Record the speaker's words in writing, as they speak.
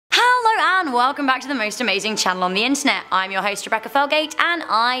and welcome back to the most amazing channel on the internet. I'm your host Rebecca Felgate and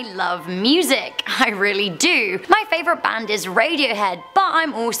I love music. I really do. My favourite band is Radiohead, but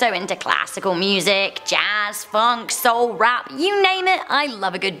I'm also into classical music, jazz, funk, soul, rap, you name it, I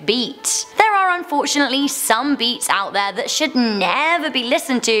love a good beat. There are unfortunately some beats out there that should never be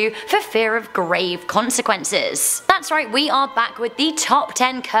listened to for fear of grave consequences. That's right, we are back with the top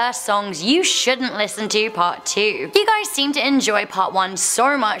 10 curse songs you shouldn't listen to part 2. You guys seem to enjoy part 1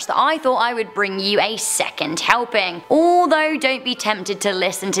 so much that I thought I would bring you a second helping. Although don't be tempted to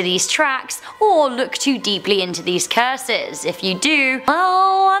listen to these tracks or look too deeply into these curses. If you do,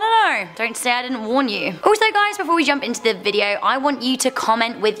 well, I don't know, don't say I didn't warn you. Also guys, before we jump into the video, I want you to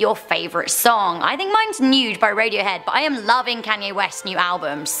comment with your favourite song. I think mine's Nude by Radiohead, but I am loving Kanye West's new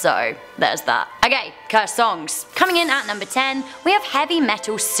album, so there's that. Okay, curse songs. Coming in at number 10, we have heavy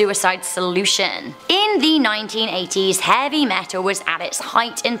metal Suicide Solution. In the 1980s, heavy metal was at its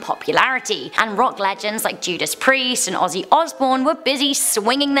height in popularity, and rock legends like Judas Priest and Ozzy Osbourne were busy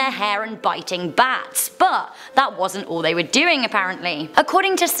swinging their hair and biting bats, but that wasn't all they were doing apparently.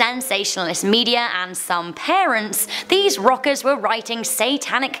 According to sensationalist media and some parents, these rockers were writing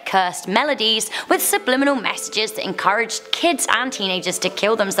satanic cursed melodies with subliminal messages that encouraged kids and teenagers to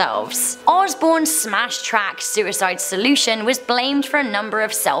kill themselves. Osbourne's smash track Suicide Solution was blamed for a number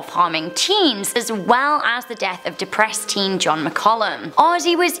of self-harming teens, as well as the death of depressed teen John McCollum.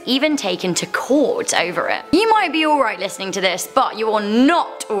 Ozzy was even taken to court over it. You might be alright listening to this, but you are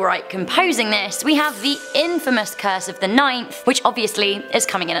not alright composing this. We have the infamous Curse of the Ninth, which obviously is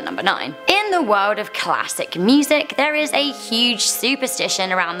coming in at number 9. In the world of classic music, there is a huge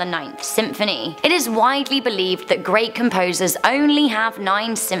superstition around the Ninth Symphony. It is widely believed that great composers only have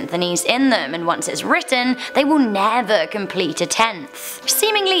 9 symphonies in them, and once it's written, they will never complete a 10th.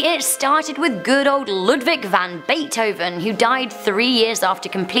 Seemingly it started with good old Ludwig van Beethoven, who died 3 years after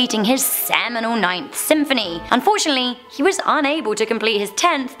completing his seminal 9th Symphony. Unfortunately, he was unable to complete his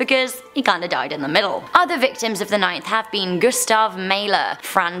 10th because he kinda died in the middle. Other victims of the 9th have been Gustav Mahler,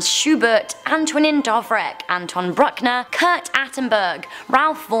 Franz Schubert, Antonin Dvorak, Anton Bruckner, Kurt Attenberg,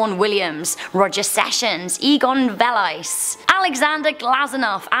 Ralph Vaughan Williams, Roger Sessions, Egon Velleis, Alexander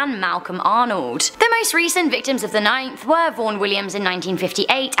Glazunov, and Malcolm Arnold. The most recent victims of the 9th were Vaughan Williams in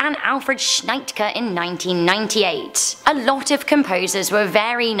 1958 and Alfred Schneitker in 1998. A lot of composers were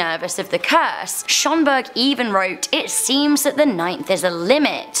very nervous of the curse. Schönberg even wrote, "It seems that the 9th is a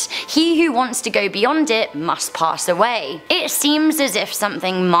limit. He who wants to go beyond it must pass away. It seems as if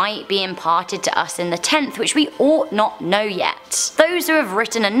something might be imparted to us in the 10th which we ought not know yet. Those who have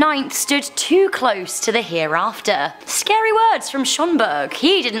written a 9th stood too close to the hereafter." Scary words from Schönberg.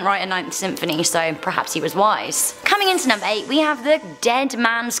 He didn't write a 9th symphony, so perhaps he was wise. Coming into number 8, we have the Dead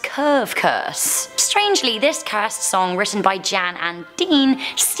Man's Curve Curse. Strangely, this cursed song written by Jan and Dean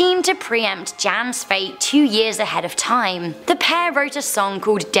seemed to preempt Jan's fate 2 years ahead of time. The pair wrote a song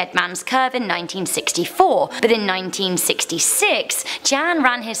called Dead Man's Curve in 1964, but in 1966, Jan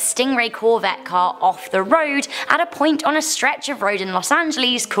ran his Stingray Corvette car off the road at a point on a stretch of road in Los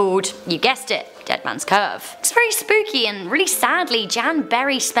Angeles called, you guessed it, Dead Man's Curve. It's very spooky, and really sadly, Jan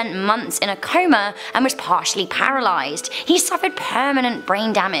Berry spent months in a coma and was partially paralysed. He suffered permanent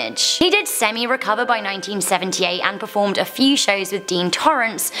brain damage. He did semi-recover by 1978 and performed a few shows with Dean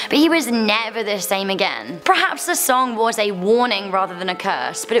Torrance, but he was never the same again. Perhaps the song was a warning rather than a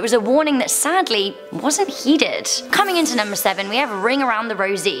curse, but it was a warning that sadly wasn't heeded. Coming into number 7, we have Ring Around the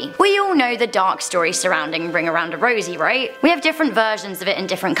Rosie. We all know the dark story surrounding Ring Around a Rosie, right? We have different versions of it in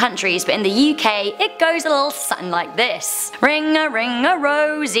different countries, but in the UK, it goes a little something like this. Ring a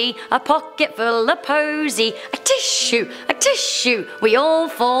rosie, a pocket full of posy, a tissue, we all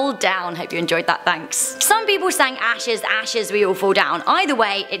fall down. Hope you enjoyed that, thanks. Some people sang ashes, ashes, we all fall down. Either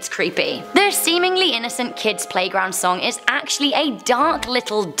way, it's creepy. The seemingly innocent kids' playground song is actually a dark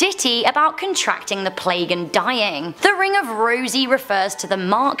little ditty about contracting the plague and dying. The Ring of Rosie refers to the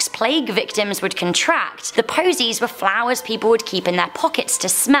marks plague victims would contract. The posies were flowers people would keep in their pockets to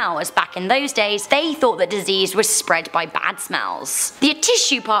smell, as back in those days, they thought that disease was spread by bad smells. The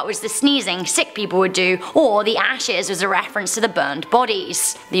tissue part was the sneezing sick people would do, or the ashes was a reference to the burned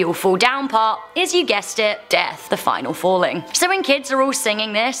bodies. The all fall down part is, you guessed it, death, the final falling. So when kids are all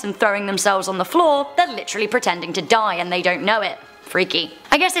singing this and throwing themselves on the floor, they're literally pretending to die and they don't know it. Freaky.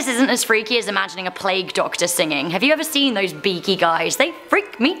 I guess this isn't as freaky as imagining a plague doctor singing. Have you ever seen those beaky guys? They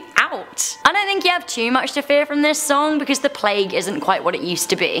freak me out. out. I don't think you have too much to fear from this song because the plague isn't quite what it used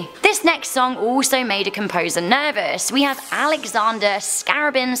to be. This next song also made a composer nervous. We have Alexander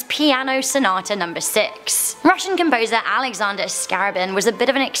Scarabin's Piano Sonata No. 6. Russian composer Alexander Scarabin was a bit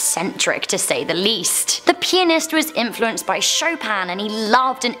of an eccentric to say the least. The pianist was influenced by Chopin and he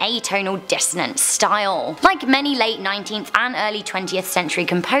loved an atonal dissonant style. Like many late 19th and early 20th century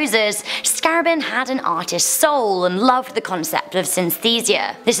composers, Scarabin had an artist's soul and loved the concept of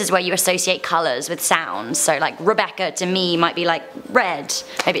synesthesia. This is where you associate colours with sounds, so like Rebecca to me might be like red.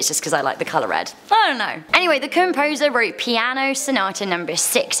 Maybe it's just because I like the colour red. I don't know. Anyway, the composer wrote Piano Sonata No.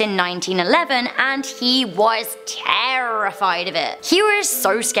 6 in 1911 and he was terrified of it. He was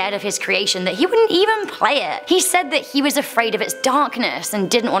so scared of his creation that he wouldn't even play it. He said that he was afraid of its darkness and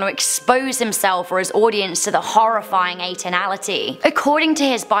didn't want to expose himself or his audience to the horrifying atonality. According to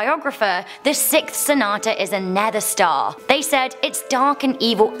his biographer, the 6th sonata is a nether star. They said its dark and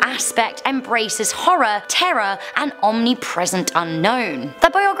evil aspect embraces horror, terror, and omnipresent unknown. The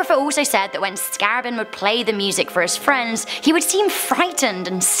biographer also said that when Scarabin would play the music for his friends, he would seem frightened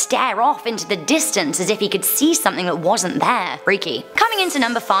and stare off into the distance as if he could see something that wasn't there. Freaky. Coming into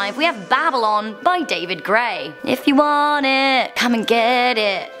number 5, we have Babylon by David Gray. If you want it, come and get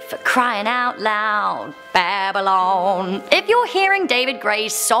it. For crying out loud, Babylon. If you're hearing David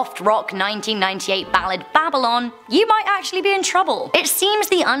Gray's soft rock 1998 ballad Babylon, you might actually be in trouble. It seems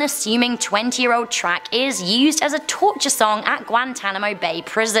the unassuming 20-year-old track is used as a torture song at Guantanamo Bay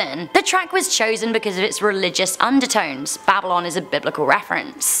Prison. The track was chosen because of its religious undertones. Babylon is a biblical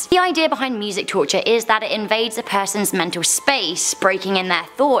reference. The idea behind music torture is that it invades a person's mental space, breaking in their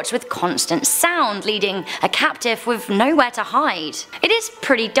thoughts with constant sound, leaving a captive with nowhere to hide. It is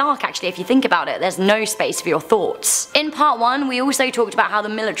pretty dark actually if you think about it. There's no space for your thoughts. In part 1 we also talked about how the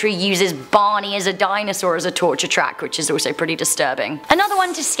military uses Barney as a dinosaur as a torture track, which is also pretty disturbing. Another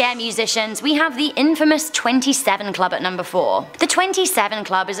one to scare musicians, we have the infamous 27 Club at number 4. The 27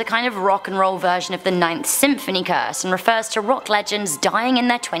 Club is a kind of rock and roll version of the 9th Symphony curse and refers to rock legends dying in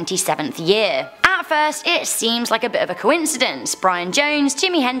their 27th year. At first, it seems like a bit of a coincidence. Brian Jones,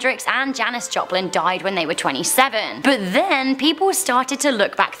 Jimi Hendrix, and Janis Joplin died when they were 27. But then, people started to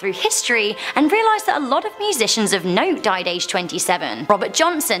look back through history and realised that a lot of musicians of note died aged 27. Robert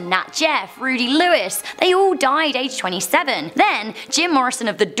Johnson, Nat Jeff, Rudy Lewis, they all died aged 27. Then, Jim Morrison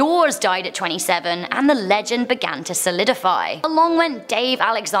of The Doors died at 27, and the legend began to solidify. Along went Dave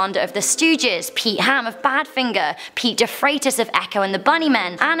Alexander of The Stooges, Pete Ham of Badfinger, Pete DeFreitas of Echo and the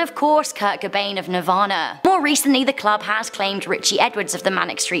Bunnymen, and of course Kurt Cobain of Nirvana. More recently, the club has claimed Richie Edwards of the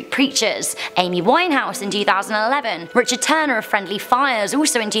Manic Street Preachers, Amy Winehouse in 2011, Richard Turner of Friendly Fires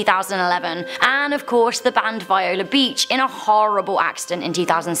also in 2011, and of course the band Viola Beach in a horrible accident in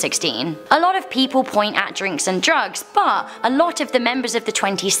 2016. A lot of people point at drinks and drugs, but a lot of the members of the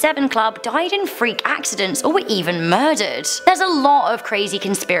 27 Club died in freak accidents or were even murdered. There's a lot of crazy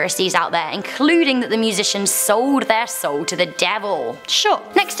conspiracies out there, including that the musicians sold their soul to the devil. Sure.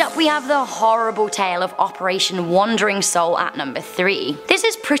 Next up we have the horrible tale of Operation Wandering Soul at number 3. This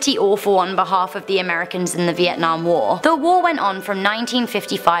is pretty awful on behalf of the Americans in the Vietnam War. The war went on from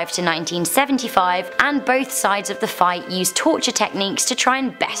 1955 to 1975, and both sides of the fight used torture techniques to try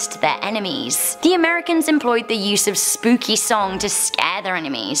and best their enemies. The Americans employed the use of spooky song to scare their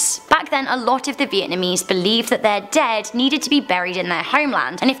enemies. Back then, a lot of the Vietnamese believed that their dead needed to be buried in their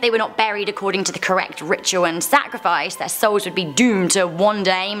homeland, and if they were not buried according to the correct ritual and sacrifice, their souls would be doomed to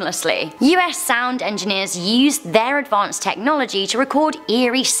wander aimlessly. US sound engineers used their advanced technology to record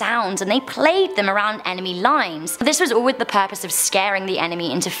eerie sounds, and they played them around enemy lines. This was all with the purpose of scaring the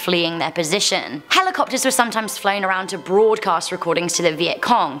enemy into fleeing their position. Helicopters were sometimes flown around to broadcast recordings to the Viet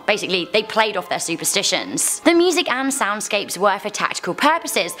Cong. Basically, they played off their superstitions. The music and soundscapes were for tactical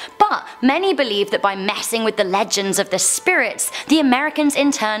purposes, but many believed that by messing with the legends of the spirits, the Americans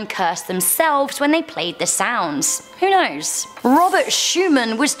in turn cursed themselves when they played the sounds. Who knows? Robert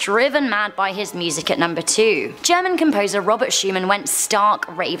Schumann was driven mad by his music at number 2. German composer Robert Schumann went stark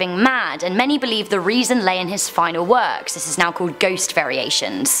raving mad, and many believe the reason lay in his final works. This is now called Ghost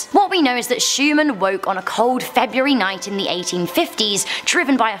Variations. What we know is that Schumann woke on a cold February night in the 1850s,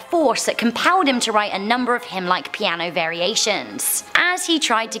 driven by a force that compelled him to write a number of hymn-like piano variations. As he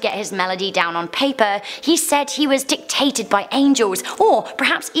tried to get his melody down on paper, he said he was dictated by angels, or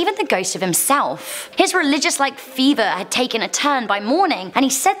perhaps even the ghost of himself. His religious-like fever had taken a turn by morning, and he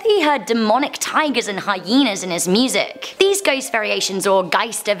said that he heard demonic tigers and hyenas in his music. These ghost variations, or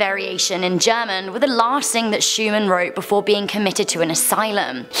Geister variation in German, were the last thing that Schumann wrote before being committed to an asylum.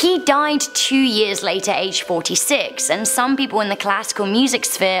 asylum. He died 2 years later, aged 46, and some people in the classical music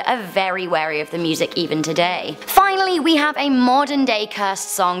sphere are very wary of the music even today. Finally, we have a modern day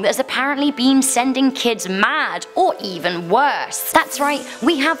cursed song that has apparently been sending kids mad, or even worse. That's right,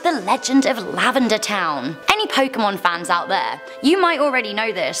 we have the legend of Lavender Town. Any Pokemon fans out there? You might already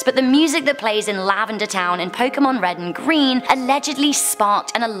know this, but the music that plays in Lavender Town in Pokemon Red and Green allegedly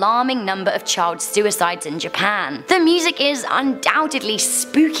sparked an alarming number of child suicides in Japan. The music is undoubtedly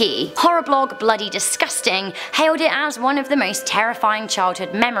spooky. Horrorblog Bloody Disgusting hailed it as one of the most terrifying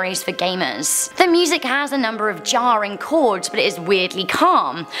childhood memories for gamers. The music has a number of jarring chords, but it is weirdly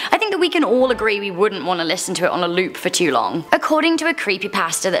calm. I think that we can all agree we wouldn't want to listen to it on a loop for too long. According to a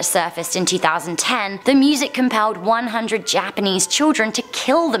creepypasta that surfaced in 2010, the music compelled 100 Japanese children to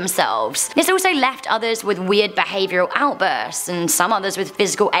kill themselves. This also left others with weird behavioral outbursts, and some others with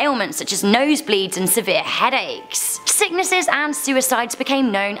physical ailments such as nosebleeds and severe headaches. Sicknesses and suicides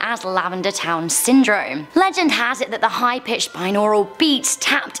became known as Lavender Town Syndrome. Legend has it that the high-pitched binaural beats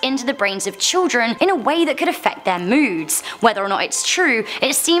tapped into the brains of children in a way that could affect their moods. Whether or not it's true,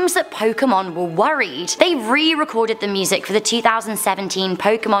 it seems that Pokemon were worried. They re-recorded the music for the 2017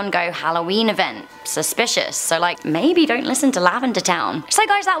 Pokemon Go Halloween event. Suspicious, so like, maybe don't listen to Lavender Town. So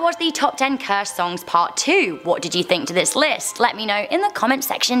guys, that was the top 10 cursed songs part 2. What did you think to this list? Let me know in the comment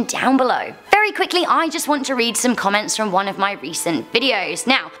section down below. Very quickly, I just want to read some comments from one of my recent videos.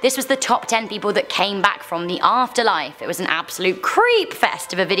 Now, this was the top 10 people that came back from the afterlife. It was an absolute creep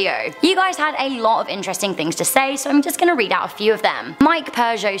fest of a video. You guys had a lot of interesting things to say, so I'm just gonna read out a few of them. Mike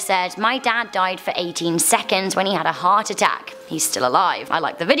Peugeot said, "My dad died for 18 seconds when he had a heart attack. He's still alive. I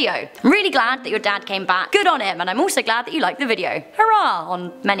like the video. I'm really glad that your dad came back. Good on him, and I'm also glad that you liked the video. Hurrah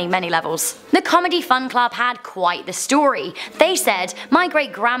on many, many levels." The Comedy Fun Club had quite the story. They said, "My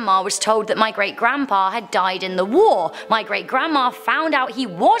great-grandma was told that my great-grandpa had died in the war. My great-grandma found out he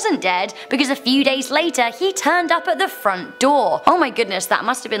wasn't dead because a few days later he turned up at the front door." Oh my goodness, that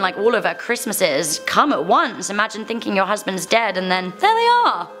must have been like all of her Christmases come at once. Imagine thinking your husband's dead and then there they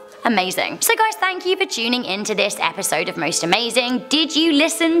are. Amazing. So guys, thank you for tuning in to this episode of Most Amazing. Did you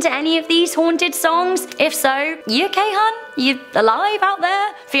listen to any of these haunted songs? If so, you okay, hun? You alive out there?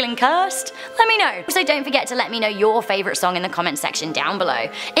 Feeling cursed? Let me know. Also, don't forget to let me know your favourite song in the comment section down below.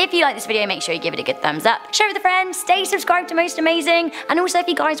 If you like this video, make sure you give it a good thumbs up, share it with a friend, stay subscribed to Most Amazing, and also if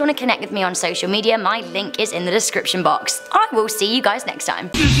you guys want to connect with me on social media, my link is in the description box. I will see you guys next time.